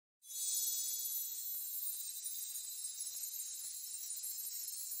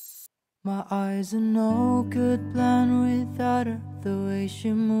My eyes are no good blind without her. The way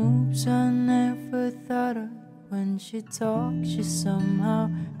she moves, I never thought of. When she talks, she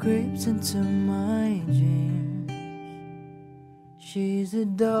somehow creeps into my dreams. She's a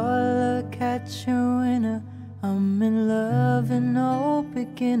dollar catcher winner. I'm in love and no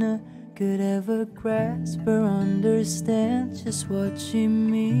beginner could ever grasp or understand just what she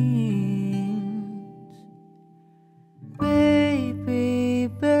means. Baby,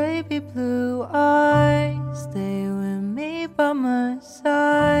 baby blue eyes, stay with me by my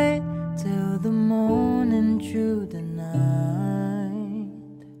side till the morning through the night.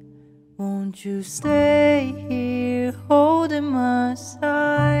 Won't you stay here holding my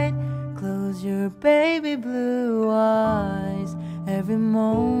side? Close your baby blue eyes, every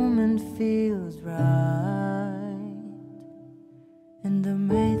moment feels right. And I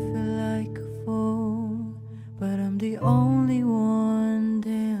may feel like a fool, but I'm the only one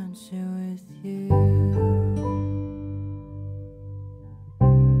dancing with you.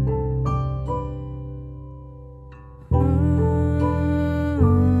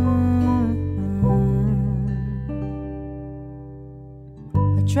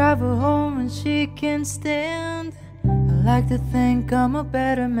 I travel home and she can't stand. I like to think I'm a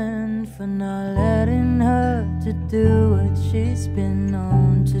better man for not letting her to do what she's been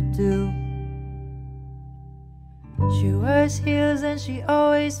known to do. She wears heels and she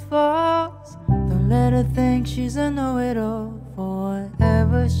always falls. Don't let her think she's a know-it-all. For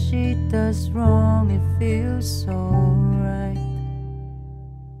whatever she does wrong, it feels so right.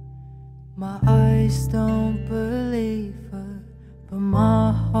 My eyes don't believe her, but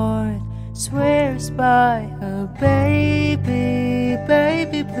my heart swears by her. Baby,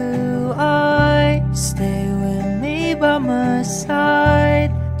 baby blue eyes, stay with me by my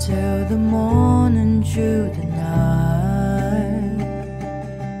side till the morning through the night.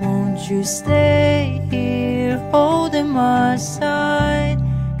 Won't you stay here holding my side?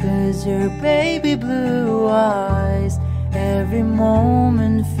 'Cause your baby blue eyes, every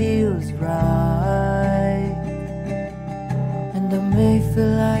moment feels right. And I may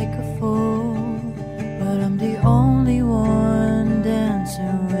feel like a fool, but I'm the only one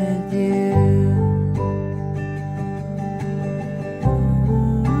dancing with you.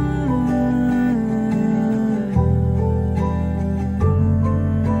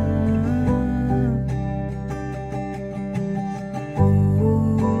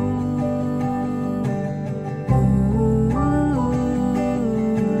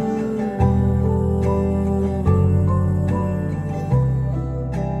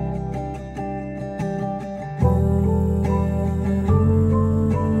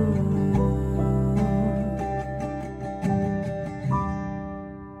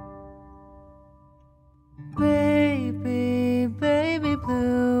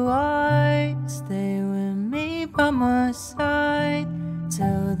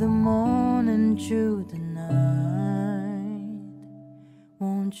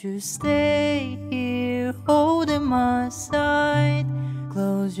 You stay here holding my side.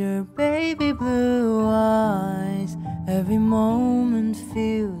 Close your baby blue eyes, every moment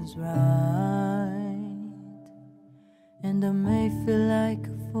feels right. And I may feel like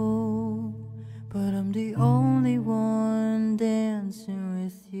a fool, but I'm the only one dancing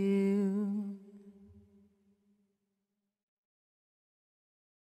with you.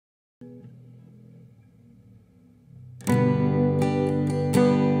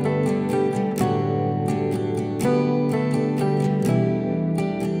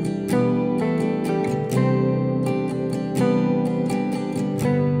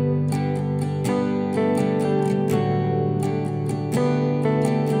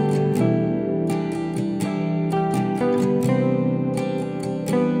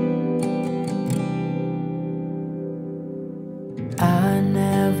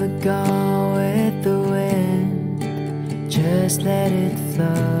 Go with the wind, just let it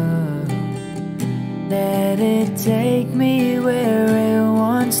flow. Let it take me where it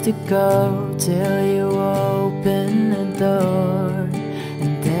wants to go, till you open the door.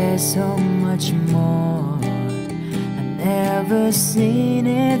 And there's so much more, I've never seen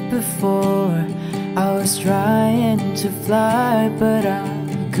it before. I was trying to fly, but I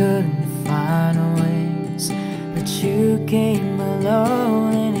couldn't find wings. But you came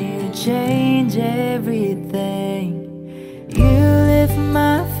along and you change everything. You lift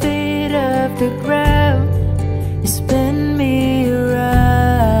my feet off the ground, you spin me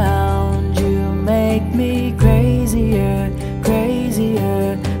around. You make me crazier,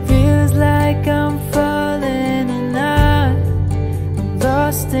 crazier. Feels like I'm falling and I'm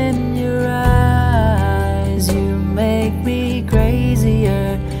lost in your eyes. You make me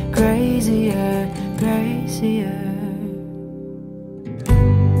crazier, crazier.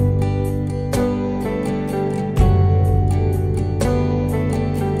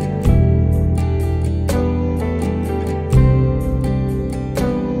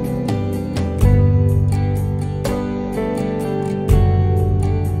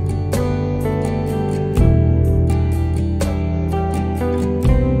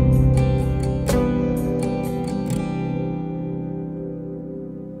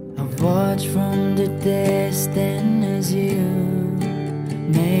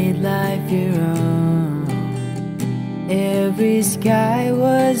 the sky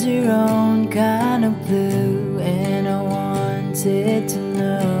was your own kind of blue, and I wanted to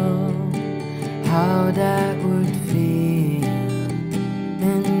know how that would feel.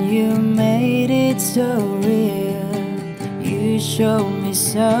 And you made it so real. You showed me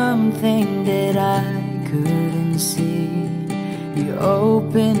something that I couldn't see. You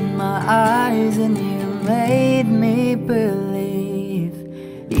opened my eyes and you made me believe.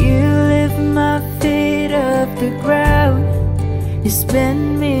 You lift my feet off the ground. You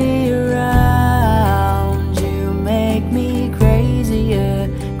spin me around. You make me crazier,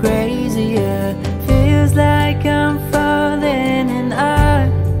 crazier. Feels like I'm falling and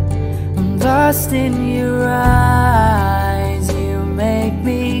I'm lost in your eyes. You make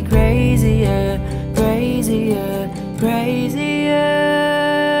me crazier, crazier, crazier.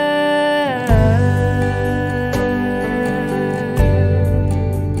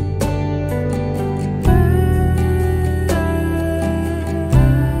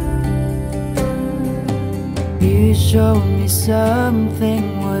 You showed me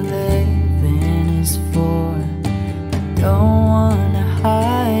something what living is for. I don't wanna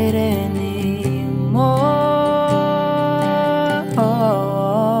hide anymore.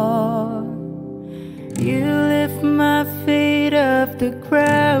 You lift my feet off the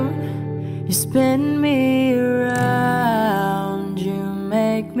ground. You spin me around. You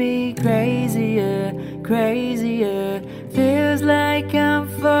make me crazier, crazier. Feels like I'm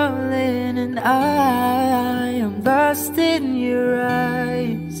falling and I am lost in your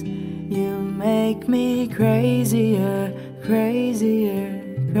eyes. You make me crazier, crazier,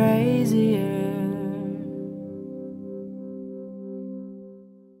 crazier.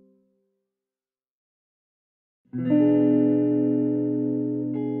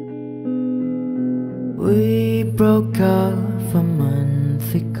 We broke off a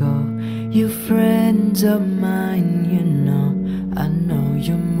month ago. You friends of mine, you know. I know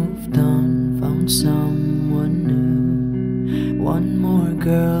you moved on, found someone new. One more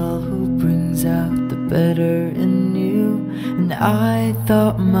girl who brings out the better in you. And I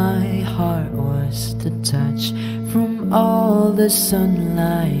thought my heart was detached from all the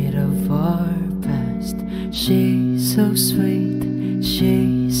sunlight of our past. She's so sweet,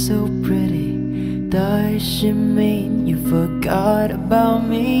 she's so pretty. Does she mean you forgot about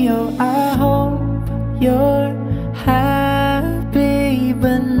me? Oh, I hope you're happy,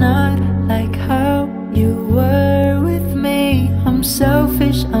 but not like how you were with me. I'm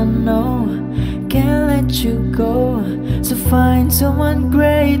selfish, I know, can't let you go. So find someone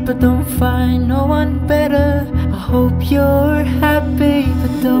great, but don't find no one better. I hope you're happy,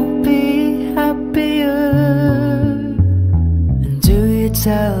 but don't be happier. Do you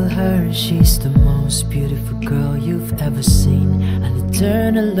tell her she's the most beautiful girl you've ever seen? An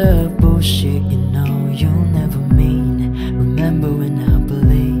eternal love bullshit, you know you'll never mean. Remember when I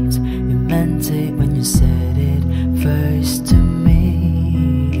believed you meant it when you said it first to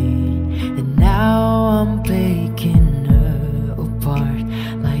me. And now I'm breaking her apart,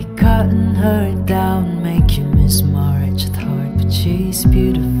 like cutting her down, make you miss my wretched heart. But she's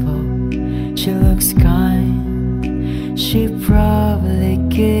beautiful, she looks kind. She probably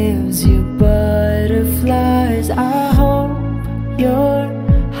gives you butterflies. I hope you're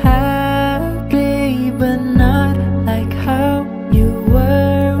happy, but not like how you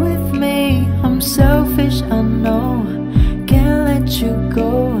were with me. I'm selfish, I know, can't let you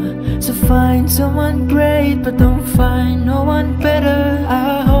go. So find someone great, but don't find no one better.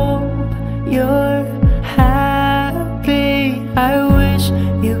 I hope you're happy. I wish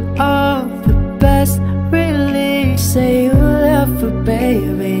you all the best. Really say you love her,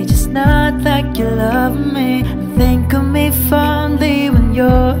 baby, just not like you love me. Think of me fondly when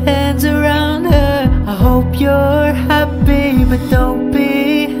your head's around her. I hope you're happy, but don't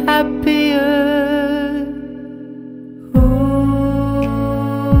be happier.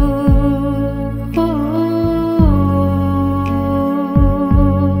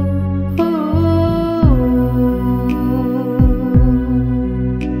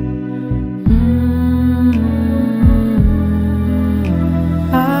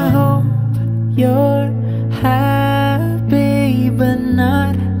 You're happy, but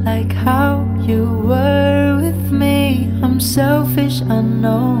not like how you were with me. I'm selfish, I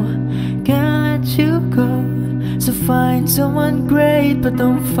know, can't let you go. So find someone great, but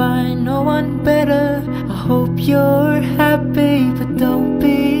don't find no one better. I hope you're happy, but don't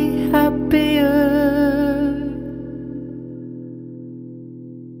be happier.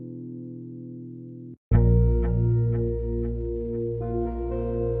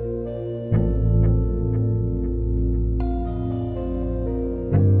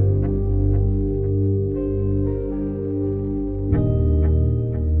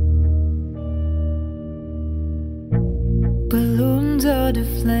 wounds are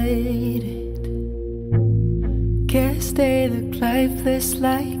deflated. Guess they look lifeless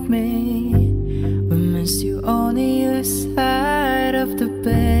like me. We miss you on the other side of the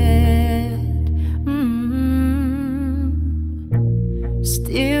bed.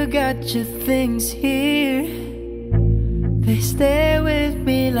 Still got your things here. They stay with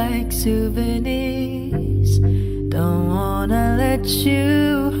me like souvenirs. Don't wanna let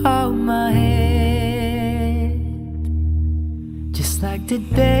you hold my head. Just like the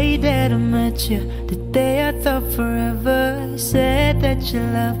day that I met you, the day I thought forever. Said that you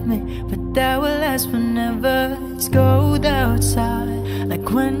loved me, but that will last whenever. It's cold outside, like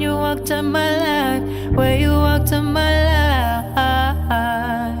when you walked in my life, where you walked in my life.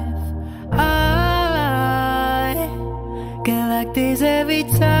 I get like this every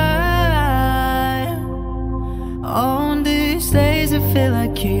time. On these days I feel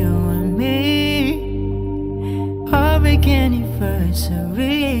like you and me. Heartbreak Anniversary.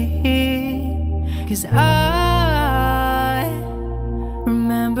 'Cause I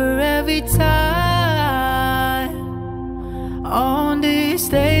remember every time. On these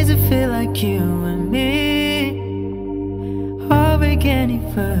days I feel like you and me. Heartbreak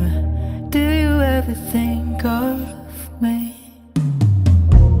Anniversary. Do you ever think of me?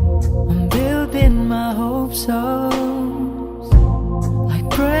 I'm building my hopes up, like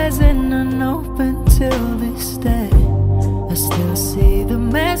present unopened till this day. I still see the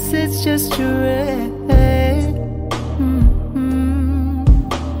message just you read.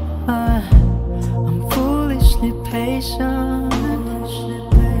 I'm foolishly patient.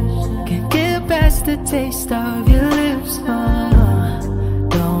 Can't get past the taste of your lips.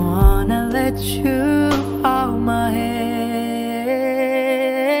 Don't wanna let you hold my head.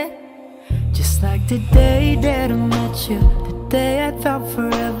 Just like the day that I met you, the day I thought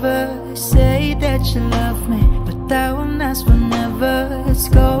forever. Say that you love me, but that won't last whenever. It's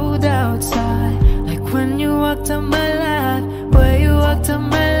cold outside, like when you walked on my life, where you walked on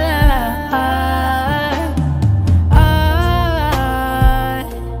my life. I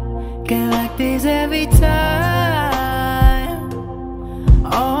get like this every time.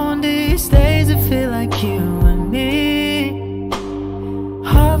 On these days I feel like you and me.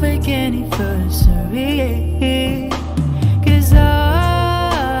 Heartbreak Anniversary. 'Cause I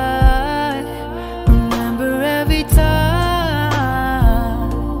remember every time.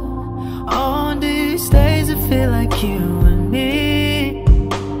 On these days I feel like you and me.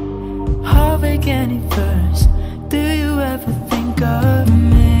 Heartbreak Anniversary. Do you ever think of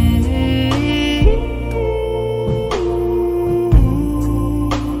me?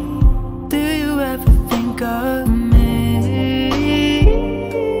 Do you ever think of me?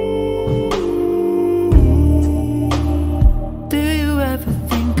 Do you ever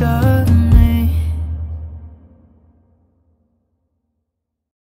think of me?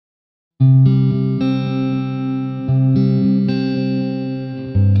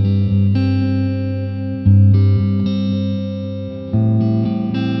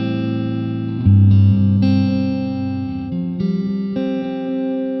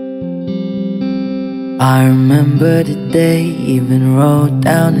 I remember the day, even wrote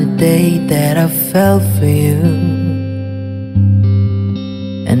down the day that I fell for you.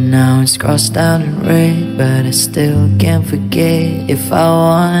 And now it's crossed out in red, but I still can't forget if I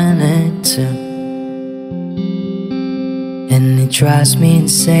wanted to. And it drives me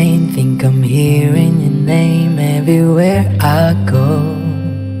insane, think I'm hearing your name everywhere I go.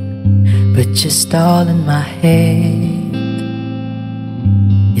 But just all in my head,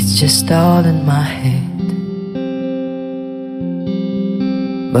 it's just all in my head.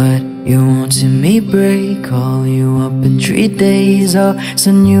 But you won't see me break, call you up in 3 days, or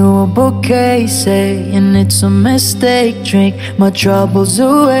send you a bouquet saying it's a mistake. Drink my troubles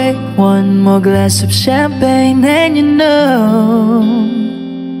away, one more glass of champagne, and you know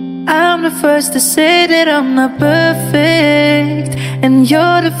I'm the first to say that I'm not perfect, and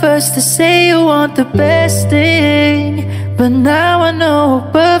you're the first to say you want the best thing. But now I know a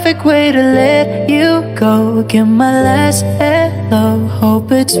perfect way to let you go. Get my last hello,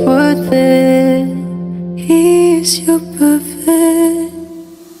 hope it's worth it. He's your perfect.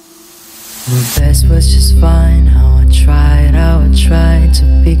 My best was just fine, how I tried to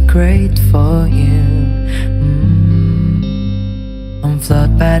be great for you. I'm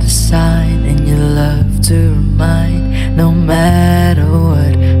flawed by design, and you love to remind, no matter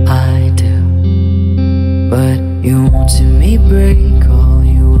what I do. But you won't see me break, call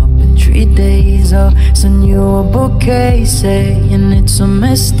you up in 3 days, or send you a bouquet saying it's a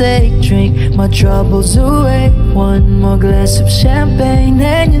mistake. Drink my troubles away, one more glass of champagne,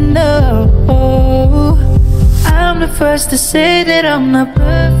 and you know I'm the first to say that I'm not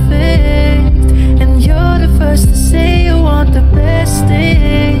perfect, and you're the first to say you want the best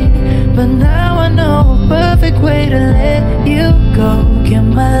thing. But now I know a perfect way to let you go. Get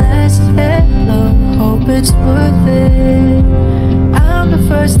my last hello, hope it's worth it. I'm the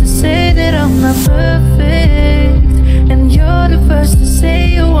first to say that I'm not perfect, and you're the first to say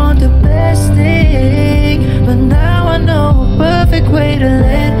you want the best thing. But now I know a perfect way to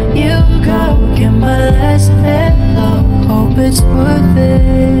let you go. Get my last hello, hope it's worth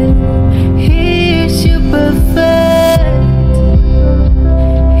it. Here's you perfect,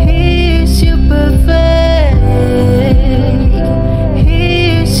 here's you perfect,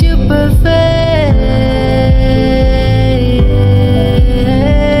 here's you perfect.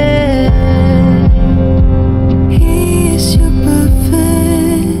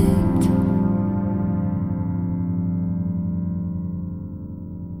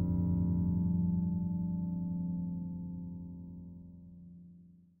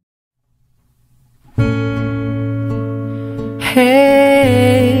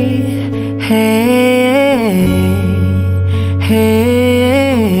 Hey, hey,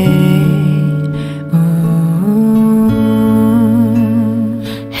 hey,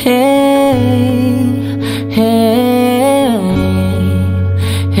 hey, hey,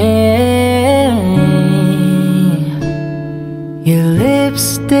 hey. Your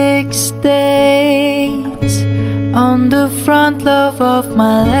lipstick stains on the front lobe of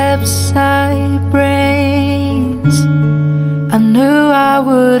my left side brains. I knew I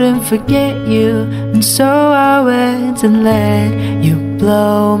wouldn't forget you, and so I went and let you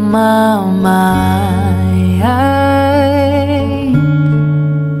blow my mind.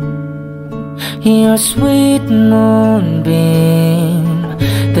 Your sweet moonbeam,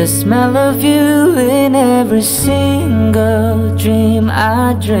 the smell of you in every single dream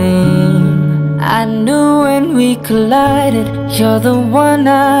I dream. I knew when we collided, you're the one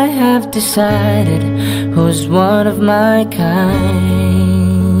I have decided, who's one of my kind.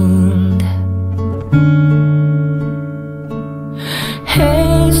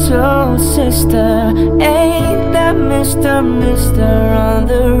 Hey soul sister, ain't that Mr. on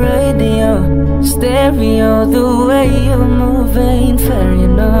the radio? Stereo, the way you move ain't fair, you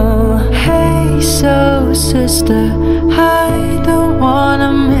know. Hey soul sister, I don't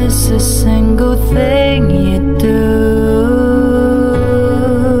wanna miss a single thing you do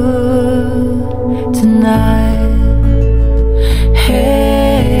tonight.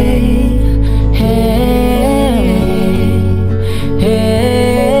 Hey, hey,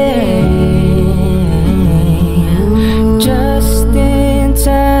 hey, just in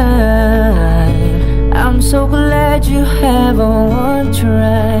time. I'm so glad you have a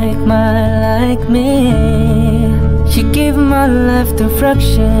one-track mind like me. You give my life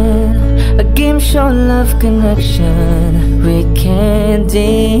direction, a game show love connection we can't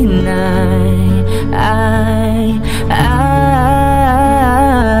deny.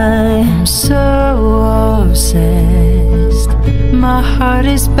 I'm so obsessed. My heart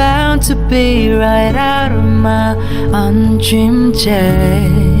is bound to be right out of my undreamed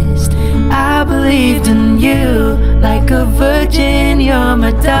chest. I believed in you like a virgin, you're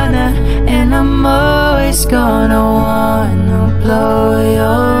Madonna, and I'm always gonna wanna blow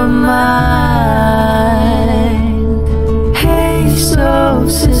your mind. Hey soul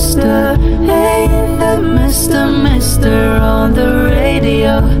sister, ain't that Mr. on the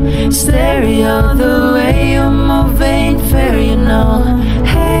radio? Stereo, the way you move ain't fair, you know.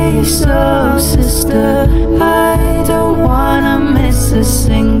 Hey soul sister, I don't wanna miss a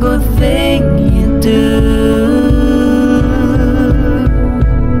single thing you do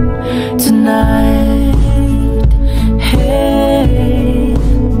tonight. Hey,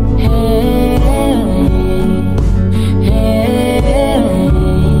 hey, hey,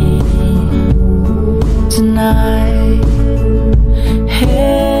 tonight.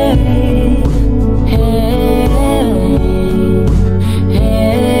 Hey, hey,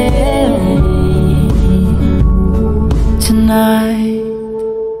 hey, tonight.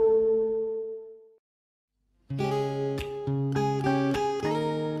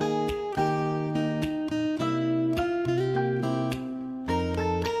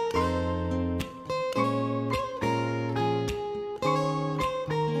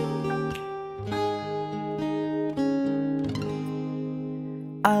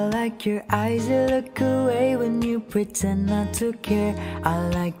 I like your eyes, you look away when you pretend not to care. I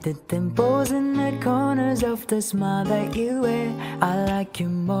like the dimples in the corners of the smile that you wear. I like you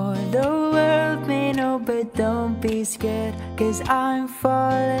more, the world may know, but don't be scared, 'cause I'm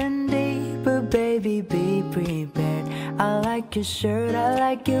falling deep, but baby be prepared. I like your shirt, I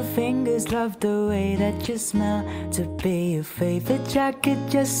like your fingers, love the way that you smell. To be your favorite jacket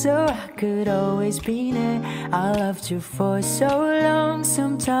just so I could always be near. I loved you for so long,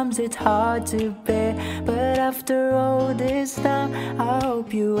 sometimes it's hard to bear, but after all this time I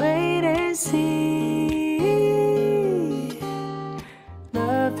hope you wait and see.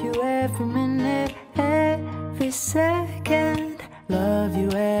 Love you every minute, every second. Love you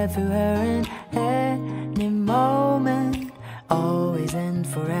everywhere and any moment. Always and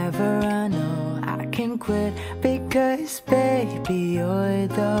forever, I know I can quit, because baby you're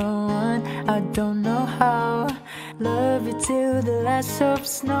the one. I don't know how. Love you till the last of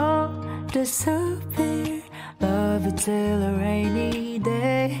snow disappear. Love you till a rainy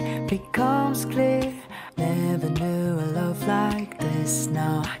day becomes clear. Never knew a love like this.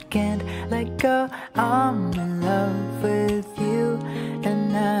 Now I can't let go. I'm in love with you,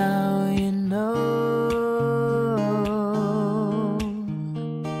 and now you know.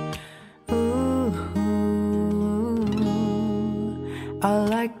 I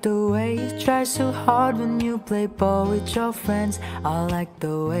like the way you try so hard when you play ball with your friends. I like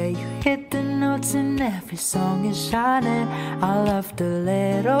the way you hit the notes in every song is shining. I love the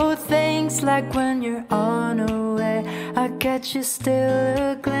little things, like when you're unaware. I catch you still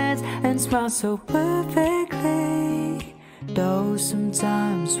a glance and smile so perfectly. Though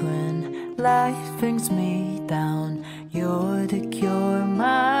sometimes when life brings me down, you're the cure,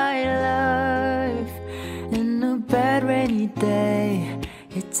 my life. In a bad rainy day,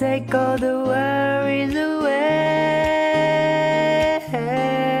 you take all the worries away.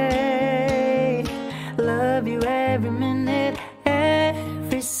 Love you every minute,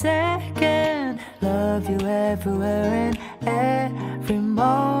 every second. Love you everywhere and every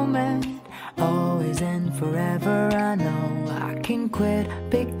moment. Always and forever, I know I can quit,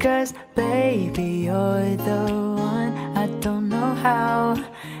 because baby you're the one. I don't know how.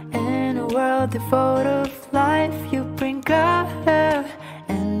 In a world devoid of life, you bring color.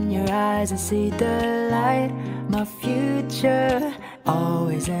 In your eyes I see the light, my future.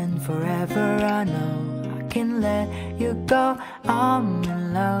 Always and forever, I know I can let you go. I'm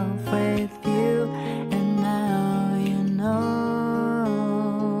in love with you, and now you know.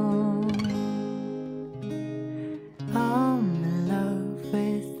 I'm in love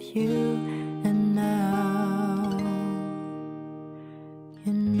with you, and now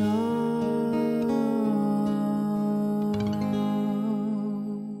you know.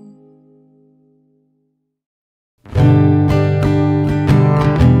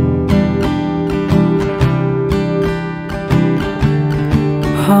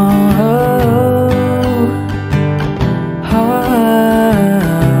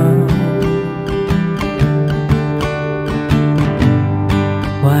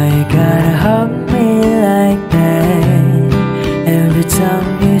 Why you gotta hug me like that every time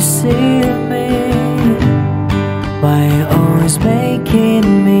you see me? Why you always making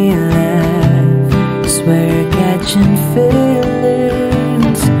me laugh? Swear you're catching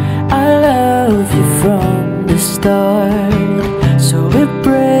feelings. I love you from the start, so it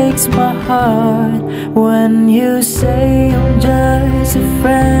breaks my heart when you say I'm just a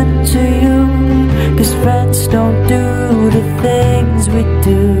friend to you. 'Cause friends don't do the things we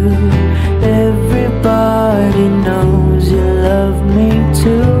do. Everybody knows you love me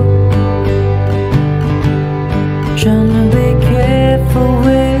too. Tryna be careful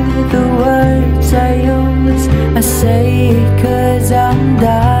with the words I use. I say it 'cause I'm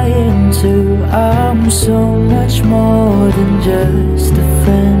dying to. I'm so much more than just a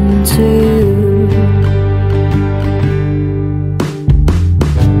friend to you.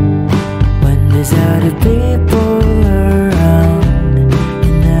 When there's other people around,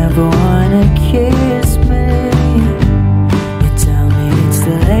 you never wanna kiss me. You tell me it's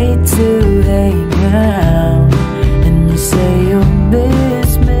too late to hang out, and you say you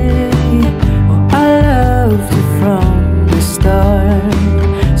miss me. Well, I loved you from the start,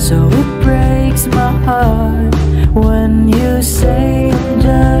 so it breaks my heart when you say I'm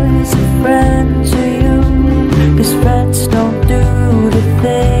just a friend to you. 'Cause friends don't do the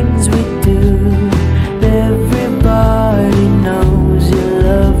things we do. Every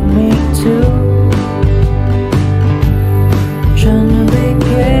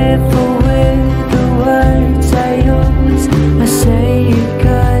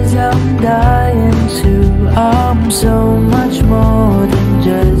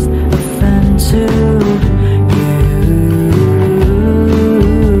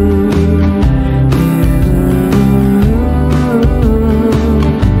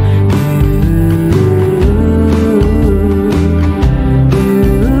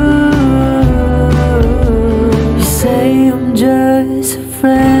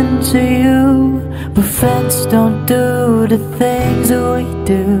friend to you, but friends don't do the things that we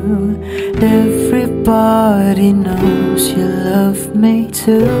do. Everybody knows you love me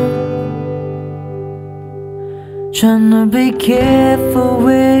too. Tryna be careful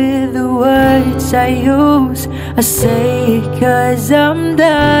with the words I use. I say it 'cause I'm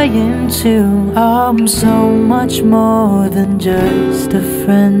dying to. I'm so much more than just a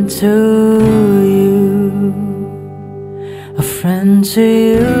friend to you. A friend to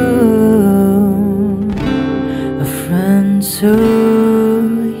you. A friend to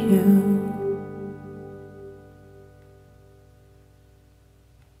you.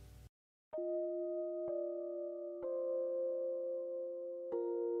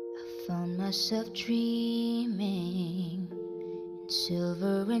 Found myself dreaming in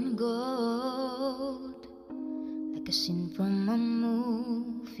silver and gold, like a scene from a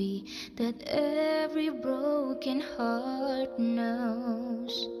movie that every broken heart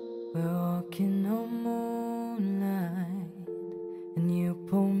knows. We're walking on moonlight, and you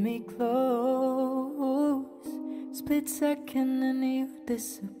pull me close. Split second and you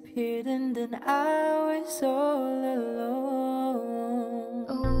disappeared, and then I was all alone.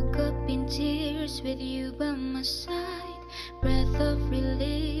 I woke up in tears with you by my side, breath of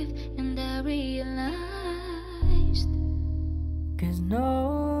relief, and I realized 'cause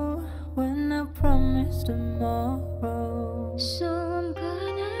no one I promised tomorrow. So I'm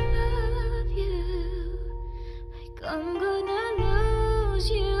gonna love you like I'm gonna lose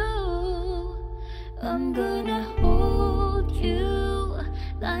you. I'm gonna hold you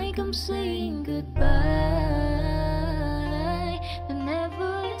like I'm saying goodbye.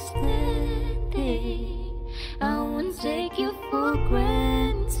 Whenever it's ending, I won't take you for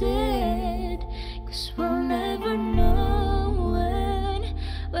granted, 'cause we'll never know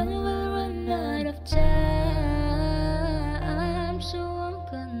when we'll run out of time. So I'm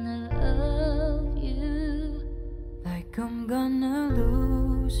gonna love you like I'm gonna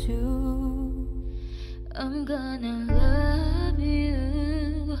lose you. I'm gonna love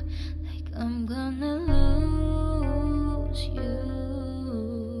you like I'm gonna lose you.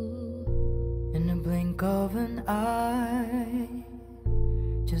 In the blink of an eye,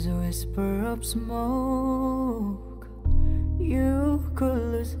 just a whisper of smoke, you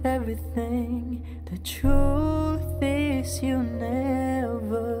could lose everything. The truth is you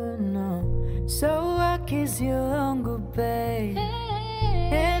never know. So I kiss you on goodbye.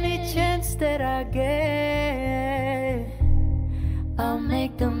 Any chance that I get, I'll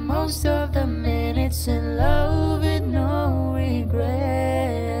make the most of the minutes in love with no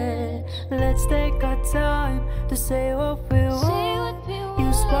regret. Let's take our time to say what we want.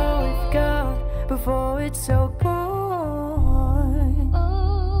 Use what we've got before it's so gone.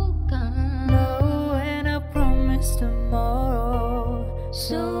 No, and I promise tomorrow.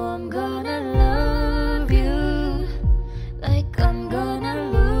 So I'm gonna love you like I'm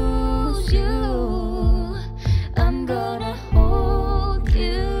gonna lose you. I'm gonna hold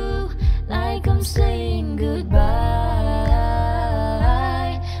you like I'm saying goodbye.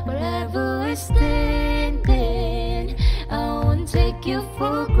 Wherever we're standing, I won't take you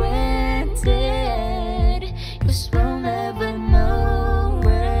for granted, 'cause we'll never know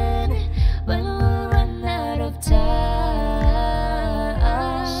when we'll run out of time.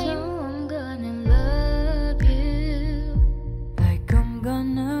 So I'm gonna love you like I'm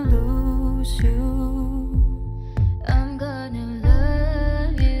gonna lose you. I'm gonna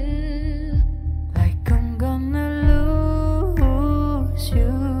love you like I'm gonna lose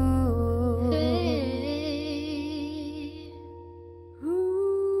you.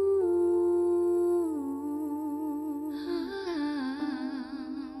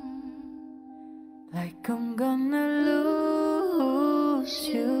 Like I'm gonna lose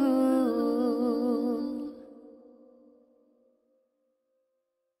you.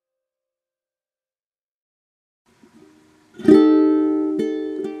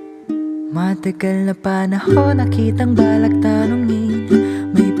 Matagal na panahon, nakitang balak tanungin,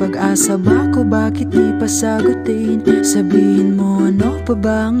 may pag-asa ba ko, bakit di pa sagutin? Sabihin mo, ano pa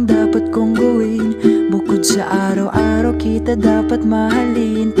ba ang dapat kong gawin? Bukod sa araw-araw kita dapat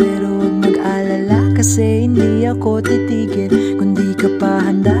mahalin, pero huwag mag-alala kasi hindi ako titigil. Kung di ka pa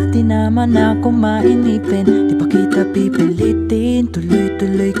handa, di naman ako mainipin. Di pa kita pipilitin,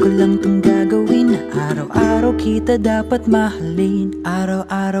 tuloy-tuloy ko lang tong gagawin. Araw-araw kita dapat mahalin,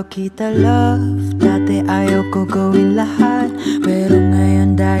 araw-araw kita love. Dati ayaw ko gawin lahat, pero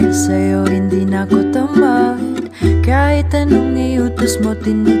ngayon dahil sa'yo hindi na ko tamad. Kahit anong iutos mo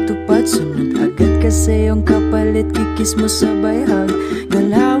tinutupad, sunod agad kasi yung kapalit, kikis mo sabay hug.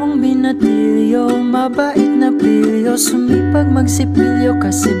 Galawang binatilyo pilyo, mabait na pilyo, sumipag magsipilyo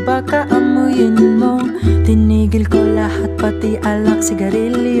kasi baka amuyin mo. Tinigil ko lahat pati alak,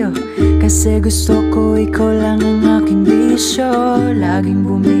 sigarilyo, kasi gusto ko ikaw lang ang aking bisyo. Laging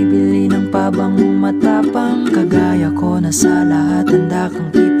bumibili ng pabangong matapang, kagaya ko na sa lahat handa kang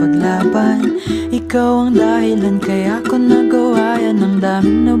ipaglaban. Ikaw ang dahilan kaya ko nagawa yan, ang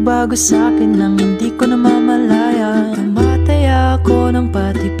daming nabago sa'kin nang hindi ko namamalayan. Tumataya ako ng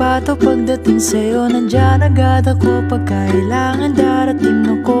pati-pato pagdating sa'yo, nandyan agad ako pag kailangan, darating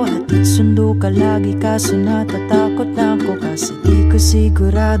ako. Hatid sundo ka lagi kaso natatakot na ako, kasi di ko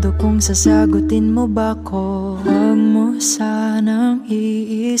sigurado kung sasagutin mo ba ko. Huwag mo sanang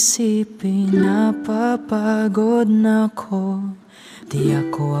iisipin napapagod na ko. Di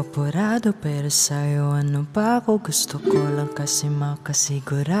ako apurado pero sa'yo ano pa ako, gusto ko lang kasi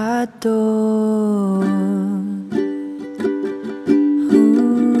makasigurado.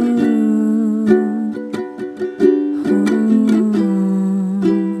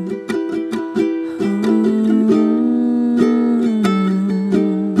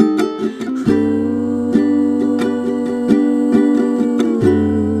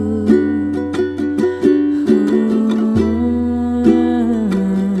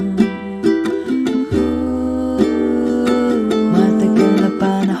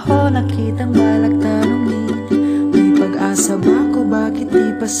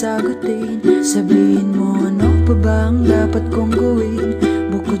 Sagutin, sabihin mo ano pa ba ang dapat kong gawin.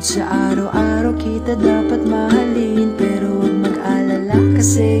 Bukod sa araw-araw kita dapat mahalin, pero huwag mag-alala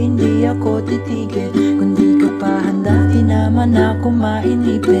kasi hindi ako titigil. Kung di ka pa handa, di naman ako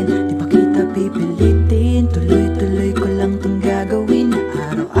mainipin. Di pa kita pipilitin, tuloy-tuloy ko lang tong gagawin. Na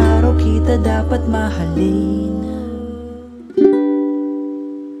araw-araw kita dapat mahalin.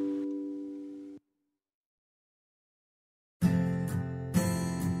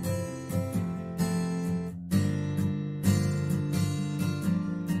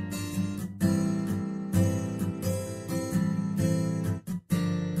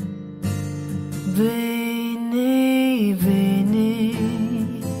 Binibini,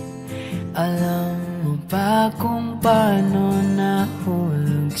 alam mo ba kung paano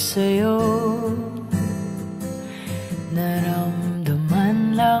nahulog sa'yo?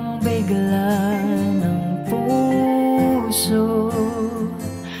 Naramdaman lang bigla ng puso.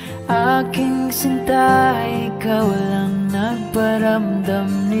 Aking sinta, ikaw lang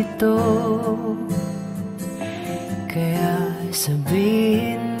nagparamdam nito. Kaya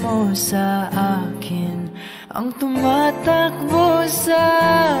sabihin mo sa akin ang tumatakbo sa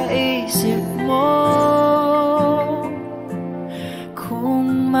isip mo.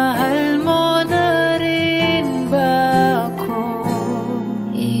 Kung mahal mo na rin ba ako,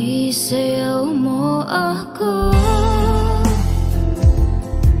 isayaw mo ako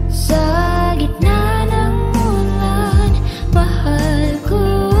sa gitna ng ulan, mahal ko.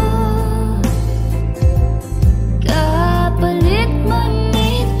 Kapalit man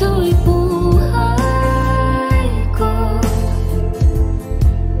ito'y buhay ko,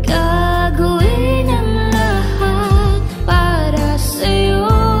 gagawin ang lahat para sa'yo.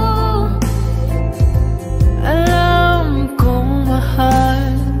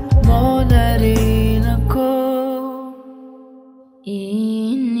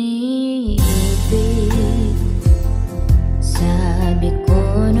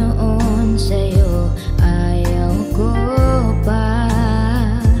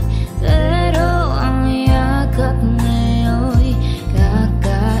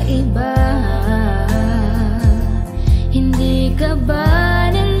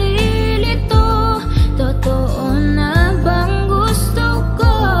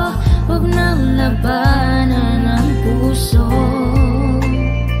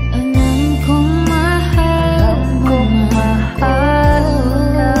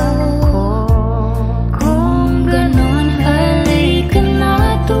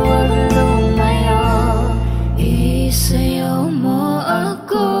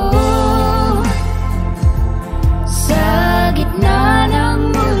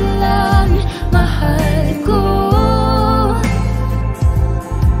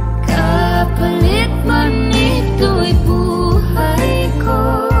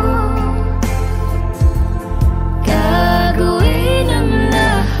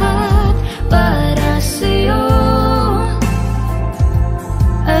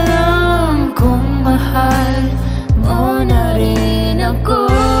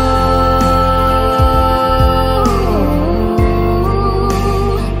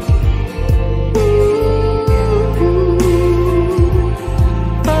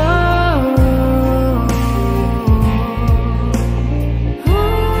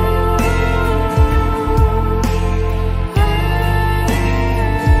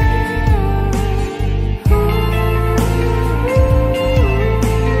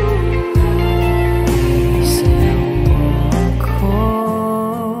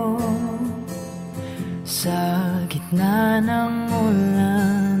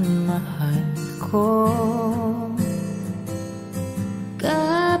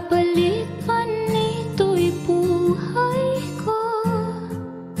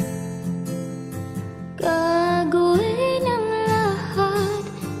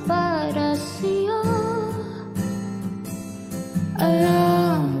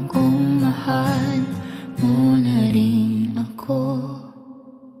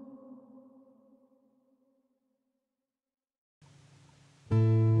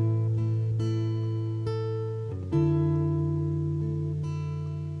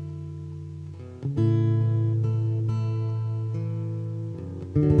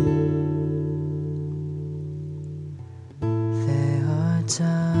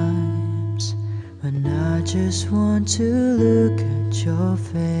 when I just want to look at your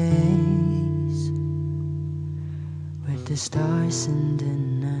face with the stars in the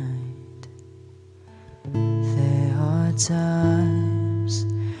night. There are times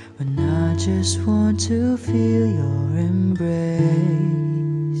when I just want to feel your embrace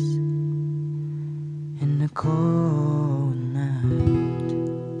in the cold night.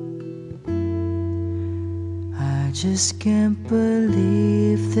 I just can't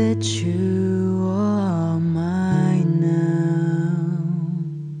believe that you are mine now.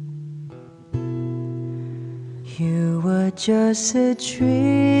 You were just a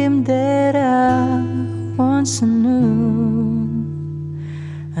dream that I once knew.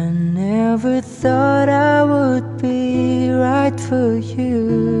 I never thought I would be right for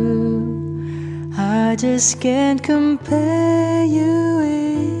you. I just can't compare you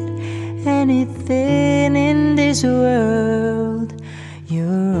with anything in this world.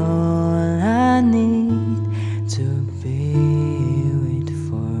 You're all I need to be with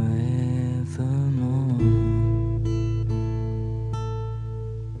forevermore.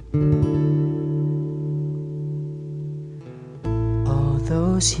 All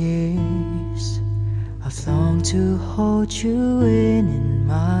those years I've longed to hold you in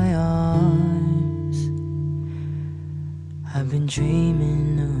my arms. I've been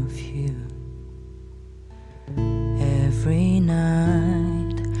dreaming of you every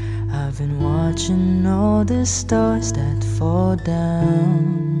night. I've been watching all the stars that fall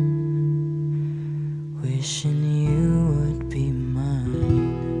down, wishing you would be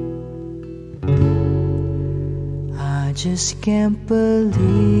mine. I just can't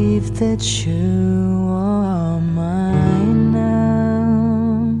believe that you are mine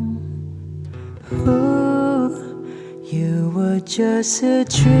now. Ooh, you were just a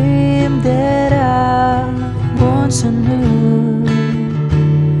dream that I once knew.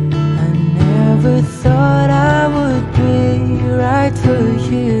 I never thought I would be right for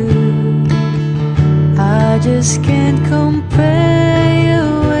you. I just can't compare you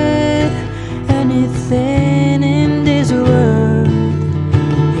with anything in this world.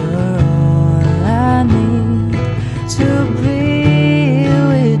 You're all I need to be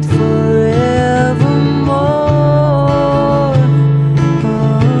with forevermore.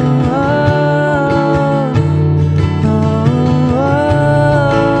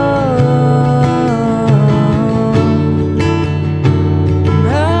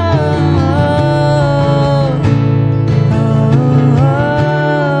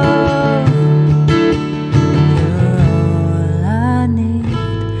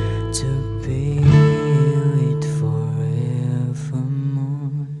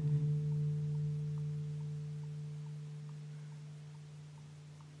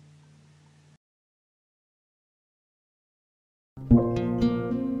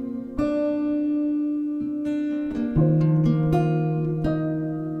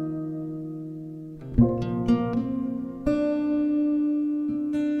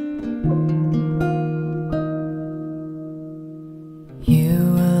 You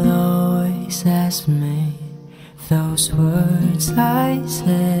will always ask me those words I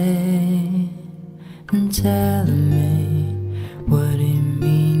say, and telling me what it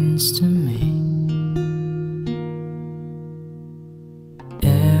means to me.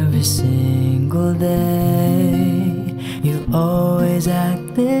 Every single day you always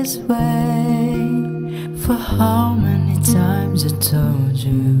act this way. For how many times I told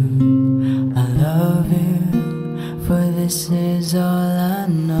you I love you, for this is all I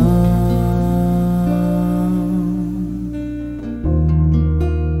know.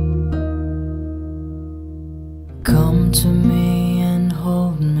 Come to me and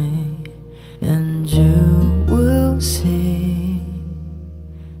hold me, and you will see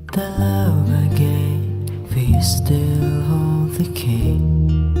the love I gave for you still hold the key.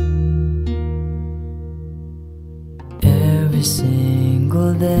 Every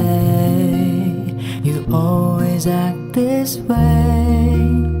single day you always act this way.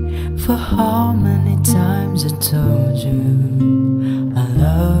 For how many times I told you I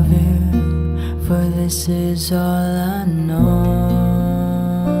love you, for this is all I know.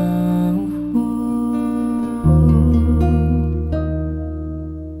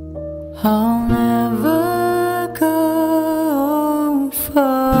 I'll never go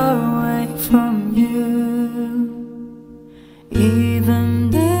far away from you.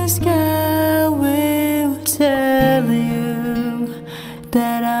 Even the sky will tell you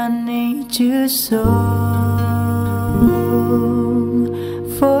that I need you so.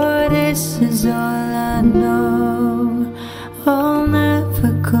 For this is all I know. I'll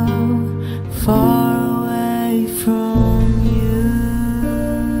never go far away from you.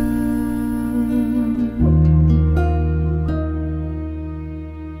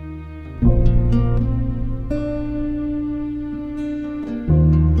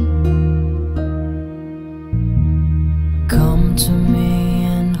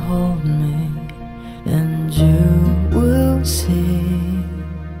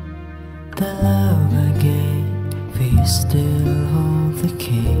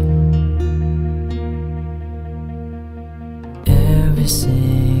 every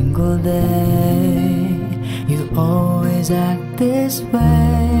single day. You always act this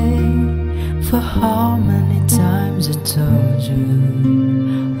way. For how many times I told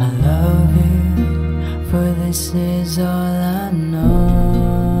you I love you, for this is all I know.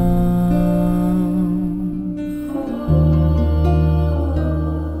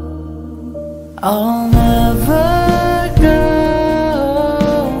 I'll never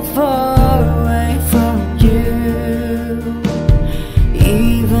go far away from you.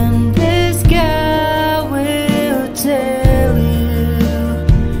 Even this guy will tell you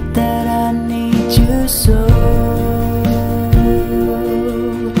that I need you so.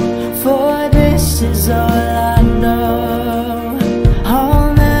 For this is all I know.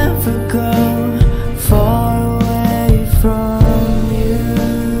 I'll never go far away from you.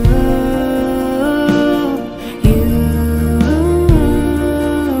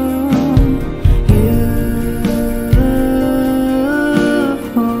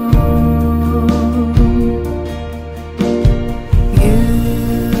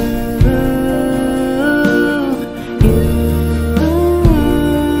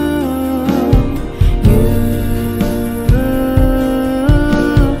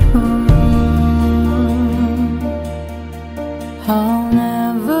 I'll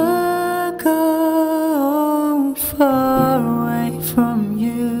never go far away from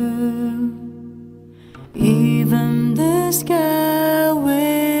you. Even the sky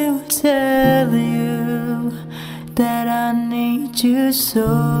will tell you that I need you so.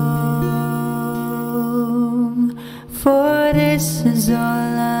 For this is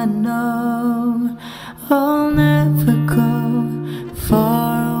all I know. I'll never go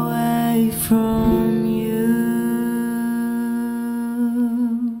far away from you.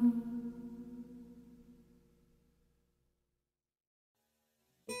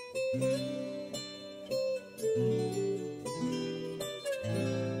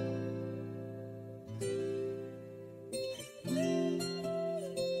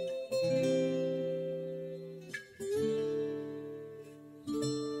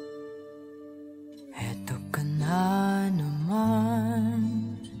 Eto ka na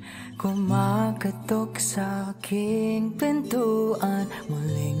naman, kumakatok sa aking pintuan,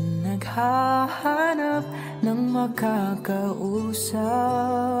 muling naghahanap ng makakausap.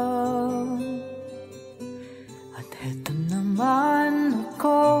 At eto naman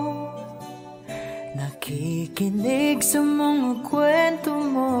ako, nakikinig sa mga kwento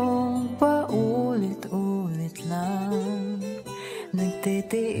mo, paulit-ulit lang.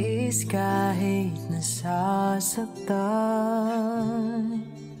 Nagtitiis kahit nasasaktan.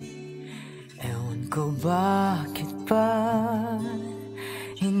 Ewan ko bakit pa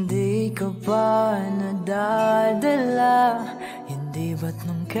hindi ka pa nadadala. Hindi ba't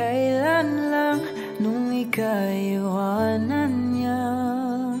nung kailan lang nung ikaiwanan niya.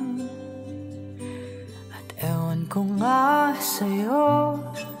 At ewan ko nga sa'yo,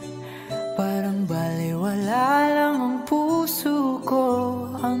 parang baliwala lang ang puso ko.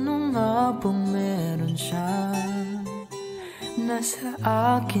 Ano nga bang meron siya na sa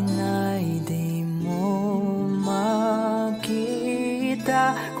akin ay di mo makita?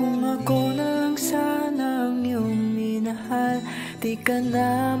 Kung ako na lang sana ang iyong minahal, di ka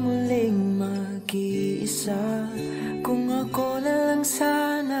na muling mag-iisa. Kung ako na lang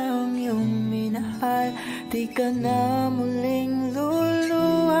sana ang iyong minahal, di ka na muling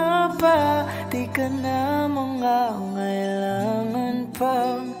luluha pa. Di ka na mangangailangan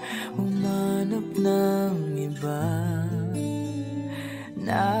pang umanap ng iba.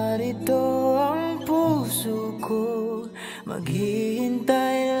 Narito ang puso ko,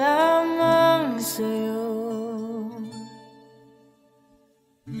 maghihintay lamang sa'yo.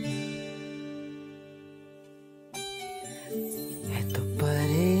 Ito pa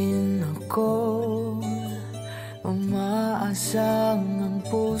rin ako, umaasang ang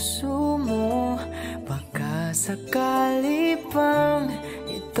puso mo. Baka sakali pang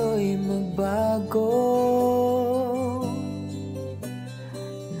ito'y magbago.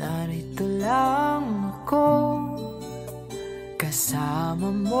 Narito lang ako,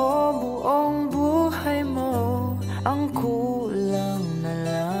 kasama mo buong buhay mo. Ang kulang na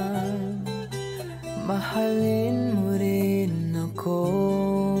lang, mahalin mo rin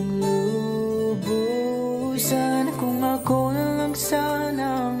akong lubusan. Kung ako na lang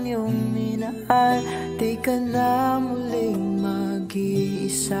sana ang iyong minahal, di ka na muling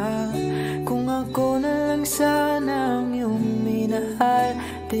mag-iisa. Kung ako na lang sana ang iyong minahal,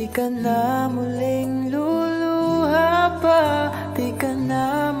 di ka na muling luluha pa. Di ka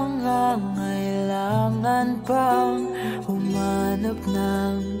na mangangailangan pang humanap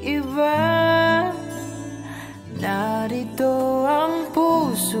ng iba. Narito ang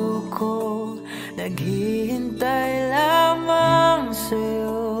puso ko, naghihintay lamang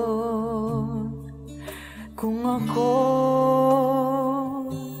sa'yo. Kung ako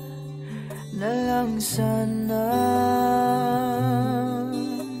na lang sana,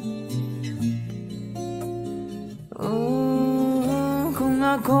 kung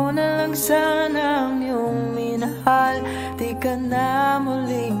ako na lang sana ang iyong minahal, di ka na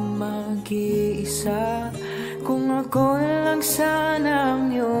muling mag-iisa. Kung ako na lang sana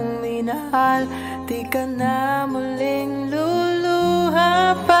ang iyong minahal, di ka na muling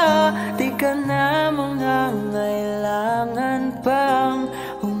luluha pa. Di ka na mangangailangan pang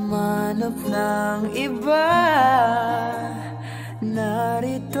humanap ng iba.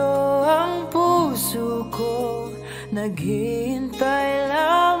 Narito ang puso ko, naghihintay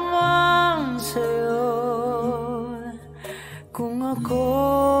lamang sa'yo. Kung ako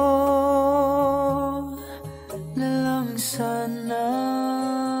na lang sana,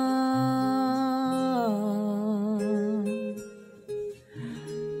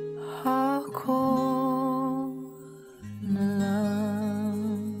 ako na lang.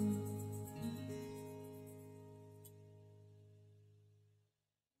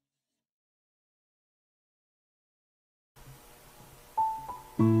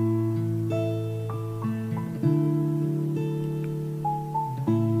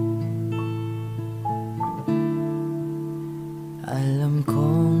 Alam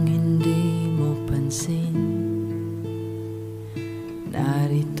kong hindi mo pansin,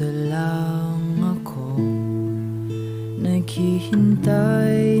 narito lang ako,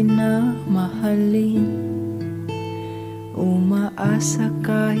 naghihintay na mahalin. Umaasa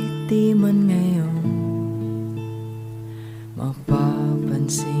kahit di man ngayon,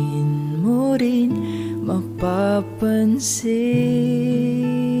 mapapansin mo rin, mapapansin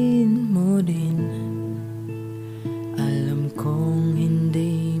mo rin. Alam kong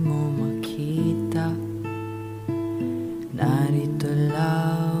hindi mo makita, narito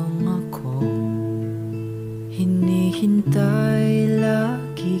lang ako, hinihintay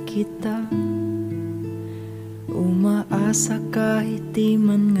lagi kita. Umaasa kahit di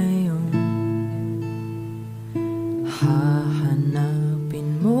man ngayon,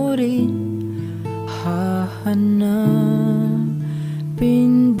 hahanapin mo rin, hahanapin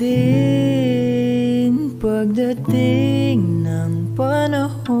din. Pagdating ng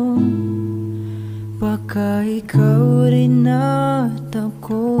panahon, baka ikaw rin at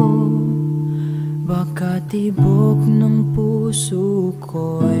ako, baka tibok ng puso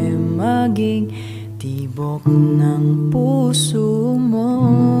ko ay maging tibok ng puso mo.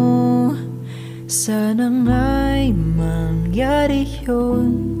 Sana nga'y mangyari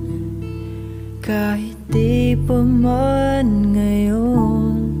yun, kahit di pa man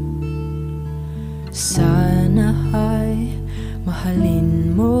ngayon. Sana ay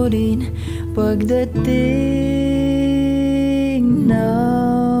mahalin mo rin pagdating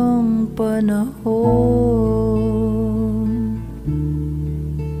ng panahon.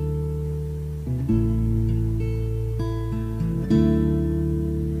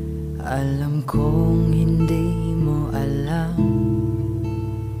 Alam kong hindi mo alam,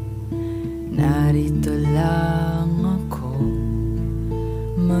 narito lang ako,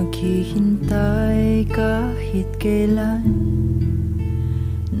 maghihintay kahit kailan,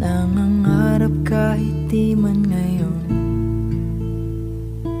 nangangarap kahit di man ngayon.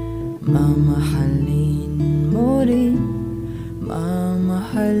 Mamahalin mo rin,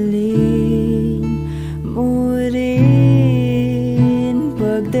 mamahalin mo rin.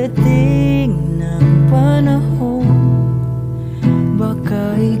 Pagdating ng panahon,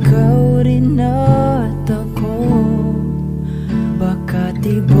 baka ikaw rin at ako, baka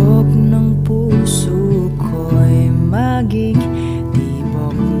tibok ng puso ko ay maging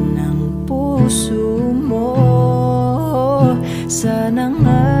tibok ng puso mo. Sana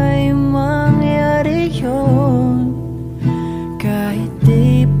nga'y mangyari yun, kahit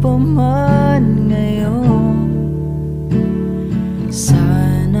di pa man ngayon.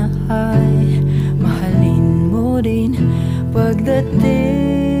 Sana ay mahalin mo rin pagdating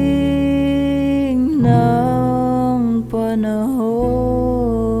ng panahon.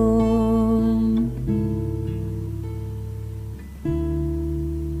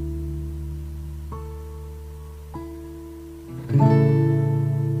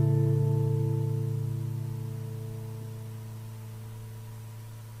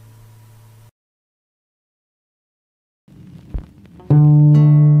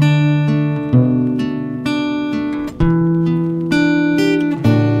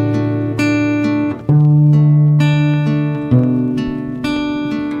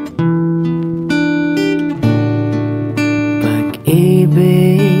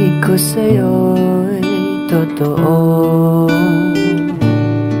 ko sa'yo'y totoo.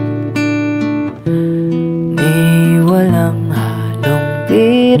 Ni walang halong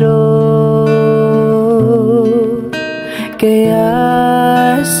biro, kaya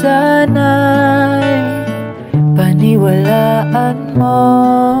sana'y paniwalaan mo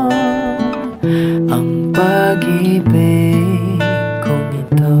ang pag-ibig kong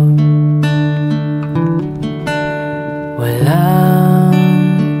ito. Walang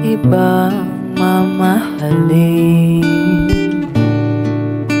ibang mamahalin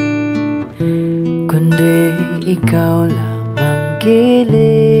kundi ikaw lamang giliw.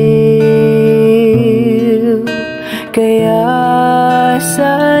 Kaya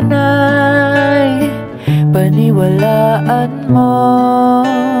sana'y paniwalaan mo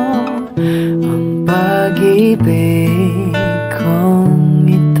ang pag-ibig kong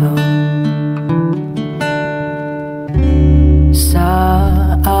ito. Sa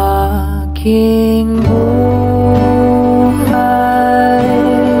aking buhay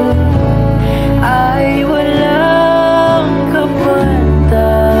ay walang kapantay.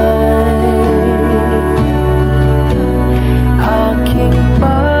 Aking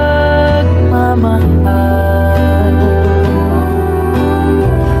pagmamahal,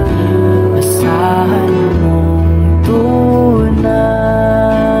 asahan mong tunay.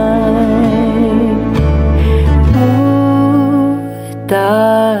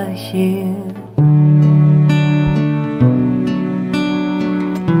 Dahil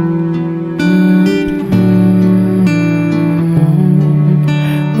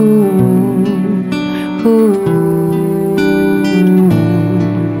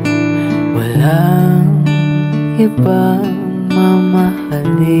walang ibang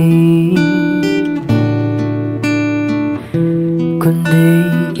mamahalin kundi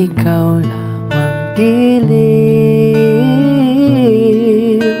ikaw lamang giliw.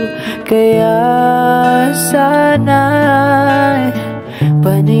 Kaya sana'y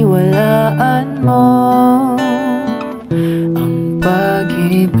paniwalaan mo ang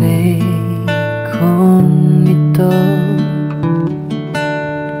pag-ibig kong ito.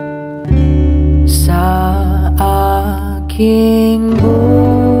 Sa aking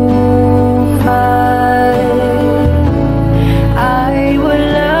buhay ay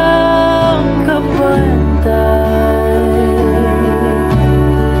walang kapantay.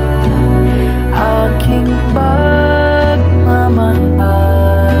 Aking pagmamahal,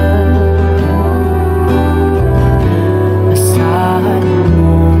 asahan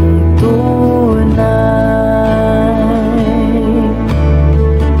mong tunay.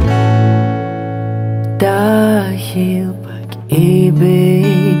 Dahil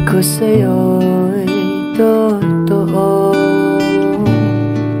pag-ibig ko sa'yo'y totoo,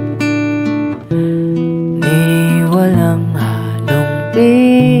 ni walang halong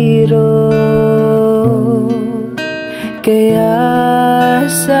biro. Kaya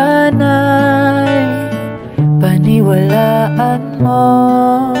sana'y paniwalaan mo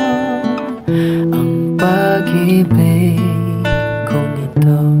ang pag-ibig kong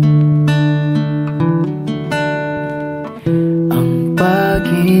ito. Ang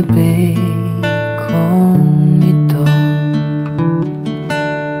pag-ibig kong ito.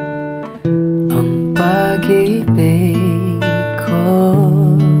 Ang pag-ibig ko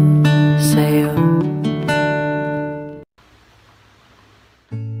sa'yo.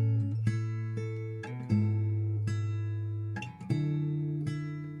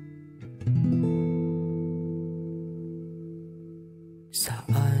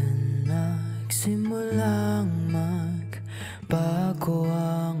 Saan nagsimulang magbago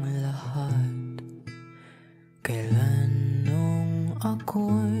ang lahat? Kailan nung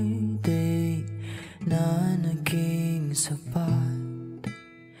ako'y di na naging sapat?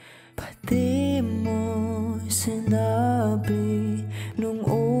 Pati mo sinabi nung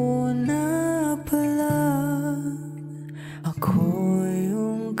una pa lang, ako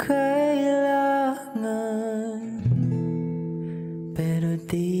yung kailangan, pero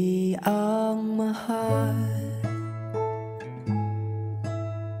di ang mahal.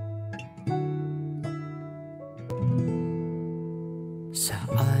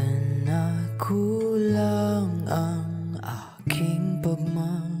 Saan nakulang ang aking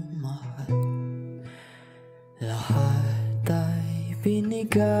pagmamahal? Lahat ay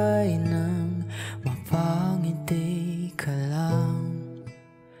binigay ng mapangiti ka lang.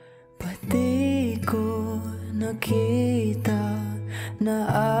 Pati ko nakita na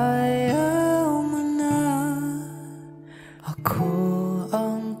ayaw mo na. Ako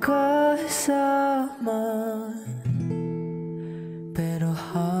ang kasama, pero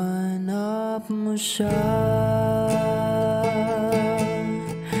hanap mo siya.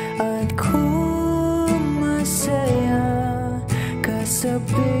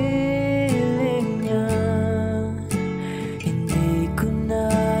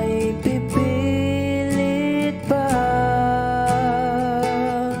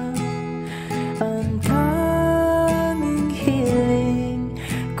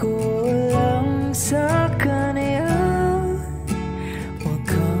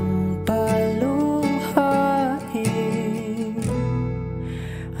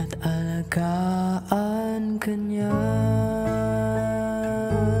 alagaan ka niya.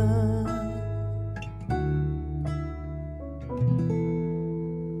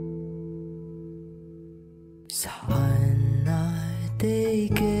 Saan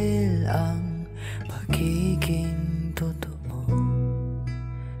natigil ang pagiging totoo?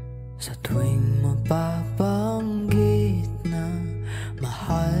 Sa tuwing mapabanggit na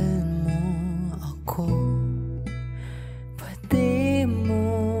mahal mo ako, pati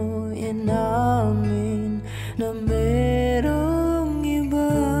mo inamin na merong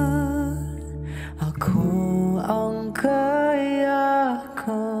iba. Ako ang kayakap,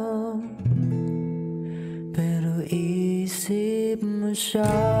 pero isip mo siya.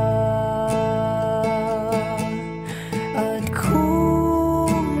 At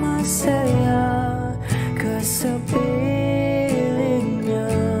kung masaya ka sa piling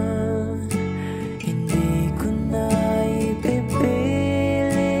niya, hindi ko na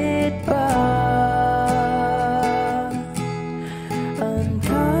ipipilit pa. Ang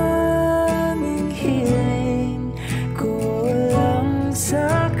tanging hiling ko lang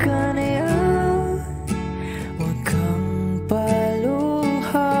sa kanya, huwag kang paluhain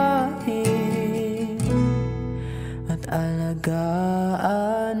at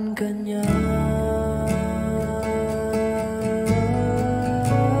alagaan ka niya.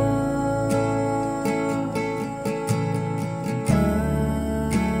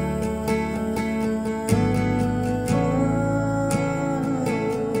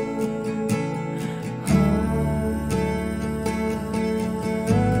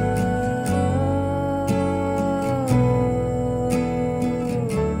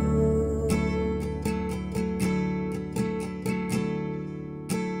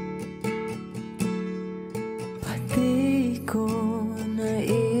 Pati ko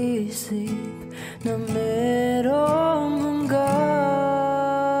naisip na merong hanggan.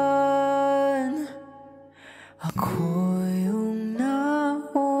 Ako yung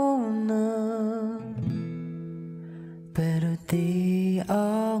nauna, pero di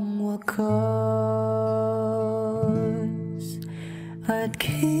ang wakas. At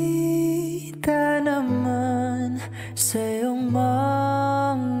kita naman sa iyong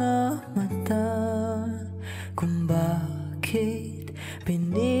mga mata kung bakit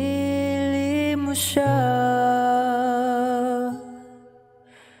pinili mo siya.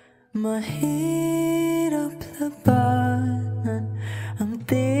 Mahirap labanan ang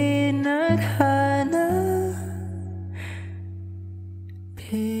tinadhana,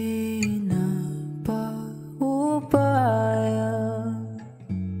 pinapaubaya,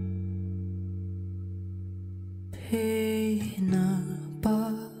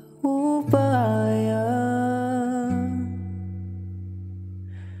 pinapaubaya,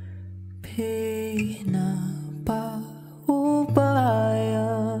 pinapaubaya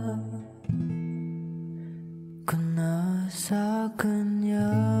ko na sa kanya.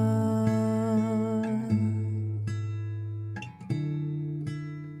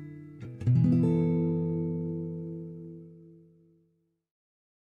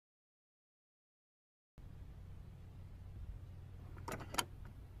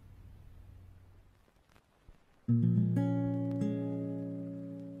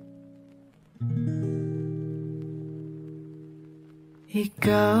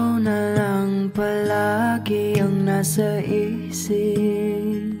 Ikaw na lang palagi ang nasa isip.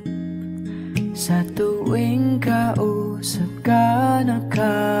 Sa tuwing kausap ka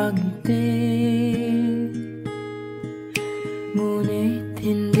nakangiti, ngunit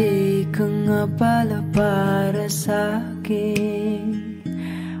hindi ka nga pala para sa'kin.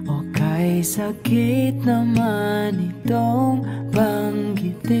 O kay sakit naman itong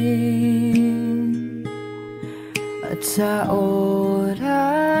banggitin. At sa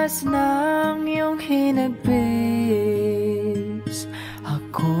oras ng iyong hinagbis,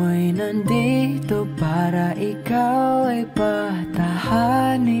 ako'y nandito para ikaw ay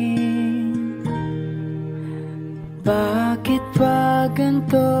patahanin. Bakit ba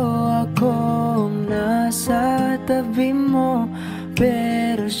ganito akong nasa tabi mo,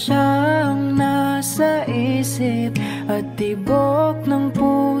 pero siyang nasa isip at tibok ng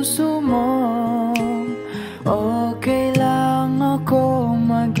puso mo? Okay lang ako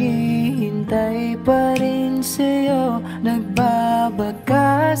maghihintay pa rin sa'yo.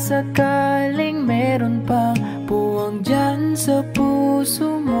 Nagbabaka sakaling meron pang puwang dyan sa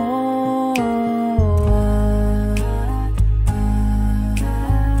puso mo.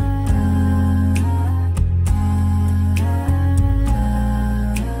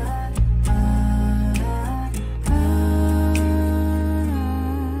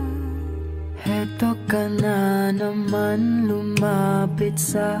 Heto ka na naman lumapit lumapit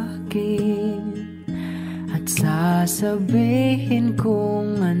sa'kin at sasabihin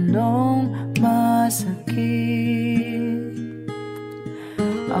kung anong masakit.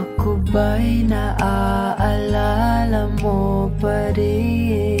 Ako ba'y naaalala mo pa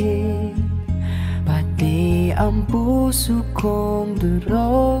rin? Pati ang puso kong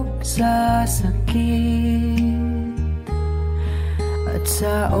durog sa sakit. At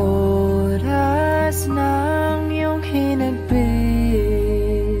sa oras ng iyong hinagbis,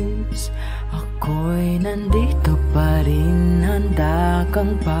 ako'y nandito pa rin, handa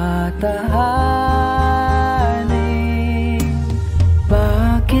kang patahanin.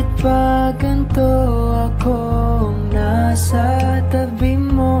 Bakit ba ganito akong nasa tabi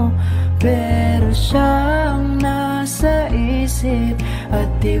mo, pero siyang nasa isip at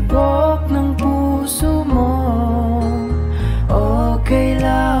tibok ng puso mo? Okay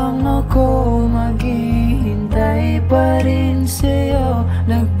lang ako, maghihintay pa rin sa'yo.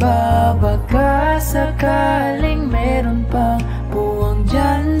 Nagbabaka sakaling meron pang puwang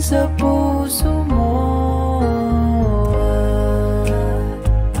dyan sa puso mo.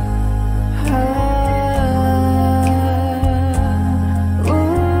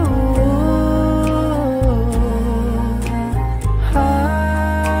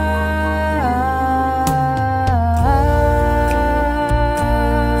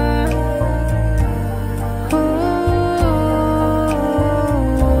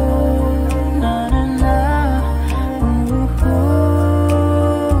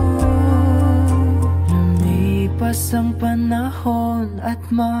 Ang panahon at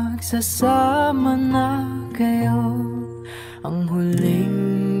magsasama na kayo. Ang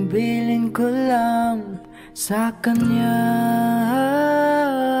huling bilin ko lang sa kanya.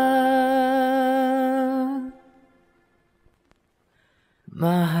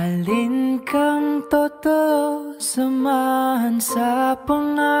 Mahalin kang totoo, samahan sa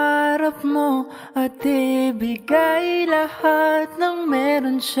pangarap mo, at ibigay lahat ng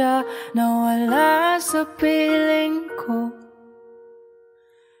meron siya na wala sa piling ko.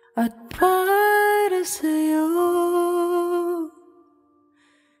 At para sa'yo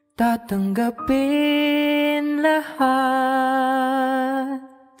tatanggapin lahat,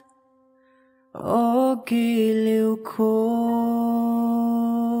 o giliw ko.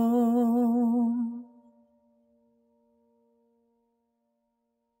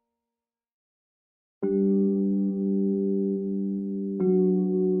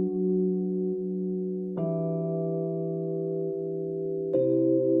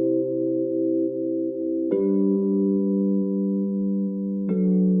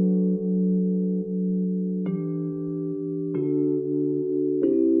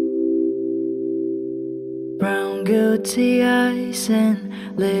 Guilty eyes and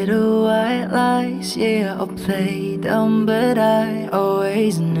little white lies. Yeah, I played dumb, but I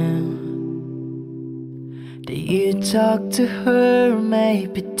always knew that you talked to her,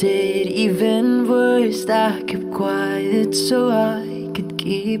 maybe did even worse. I kept quiet so I could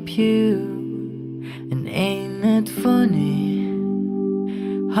keep you. And ain't it funny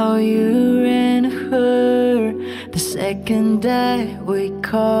how you ran her the second that we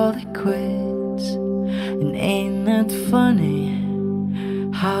called it quits? And ain't that funny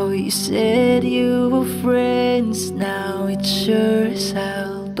how you said you were friends? Now it sure as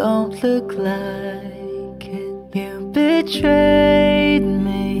hell don't look like it. You betrayed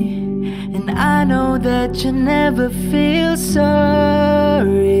me, and I know that you never feel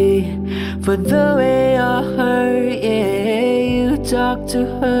sorry for the way I hurt. Yeah, you talked to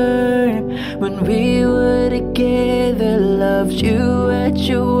her when we were together, loved you at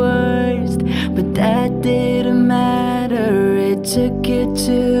your worst, but that didn't matter. It took you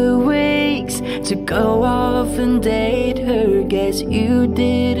 2 weeks to go off and date her. Guess you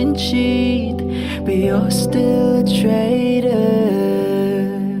didn't cheat, but you're still a traitor.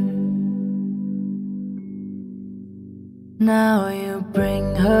 Now you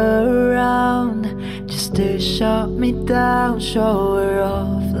bring her around just to shut me down, show her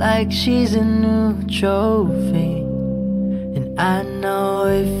off like she's a new trophy. I know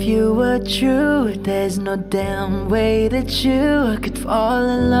if you were true, there's no damn way that you could fall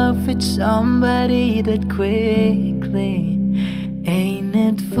in love with somebody that quickly. Ain't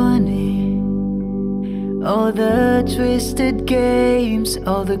it funny? All the twisted games,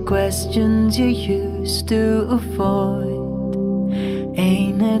 all the questions you used to avoid.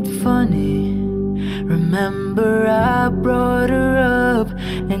 Ain't it funny? Remember I brought her up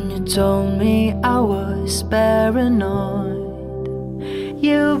and you told me I was paranoid.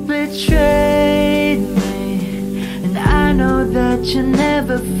 You betrayed me, and I know that you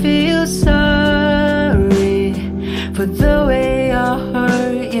never feel sorry for the way I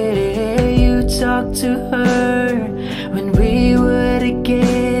heart, yeah. You talked to her when we were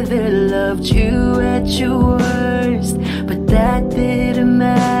together. Loved you at your worst, but that didn't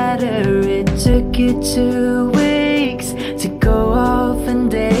matter. It took you 2 weeks to go off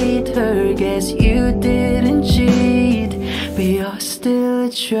and date her. Guess you didn't cheat, but you're still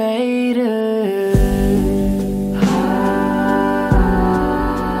a traitor.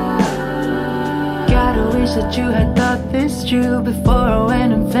 Gotta wish that you had thought this through before I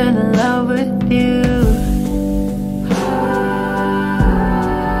went and fell in love with you.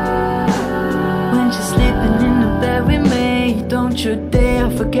 When she's sleeping in the bed with me, don't you dare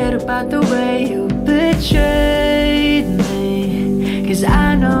forget about the way you betrayed me. 'Cause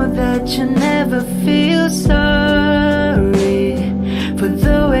I know that you never feel sorry for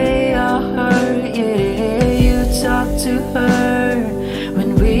the way I hurt, yeah. You talked to her when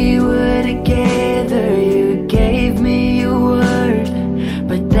we were together. You gave me your word,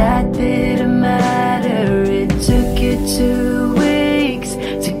 but that didn't matter. It took you 2 weeks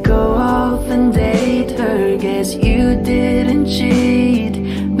to go off and date her. Guess you didn't cheat,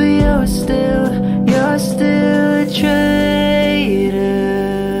 but you're still a traitor.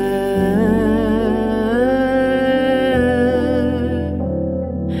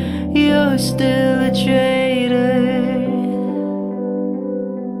 You're still a traitor.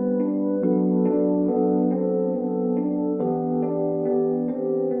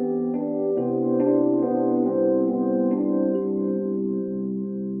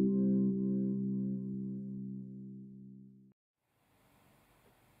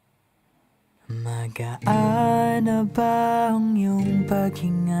 Magaan na ba ang iyong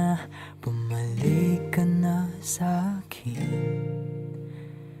paghinga? Bumalik ka na sa'kin.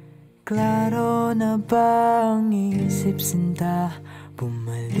 Klaro na ba ang isip sinta?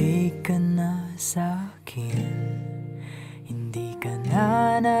 Bumalik ka na sa'kin. Hindi ka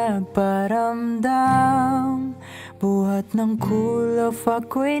na nagparamdam, buhat ng cool off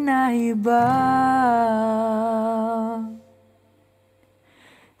ako'y naiba.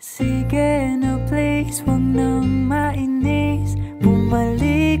 Sige na please, huwag nang mainis.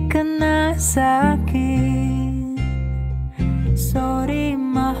 Bumalik ka na sa'kin. Sorry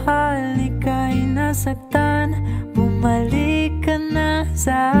mahal, ika'y nasaktan. Bumalik ka na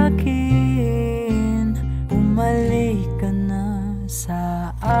sa'kin. Bumalik ka na sa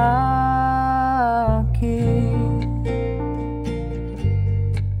akin.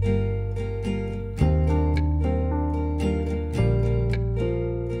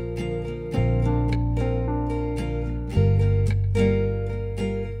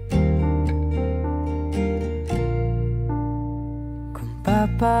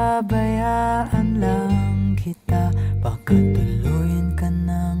 Papabayaan lang kita, baka tuluyan ka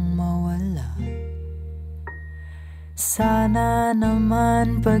nang mawala. Sana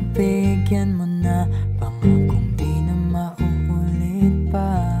naman pagbigyan mo na, pangakong di na mauulit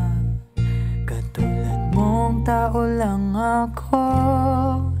pa. Katulad mong tao lang ako,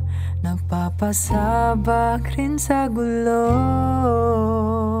 napapasabak rin sa gulo.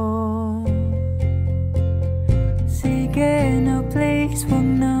 Sige na please, huwag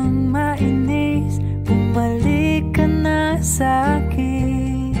nang mainis. Bumalik ka na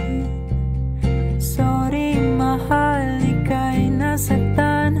sa'kin. Sorry mahal, ika'y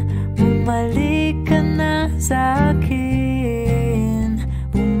nasaktan. Bumalik ka na sa'kin.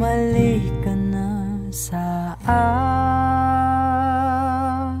 Bumalik ka na sa akin.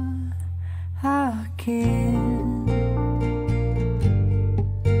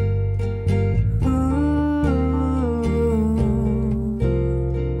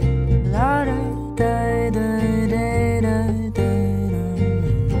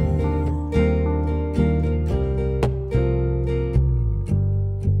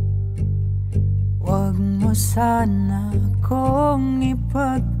 Sana kong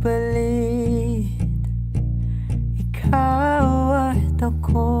ipagpalit, ikaw at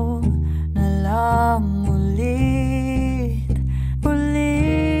ako na lang ulit.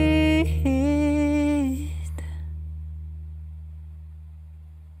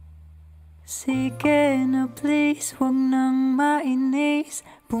 Sige na please, huwag nang mainis.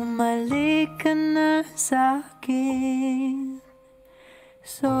 Bumalik ka na sa'kin.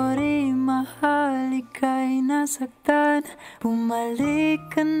 Sorry mahal, ika'y nasaktan. Bumalik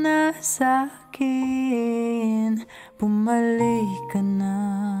ka na sa'kin. Bumalik ka na.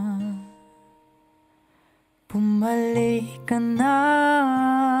 Bumalik ka na.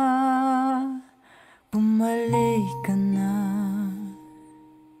 Bumalik ka na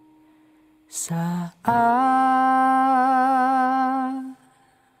sa akin.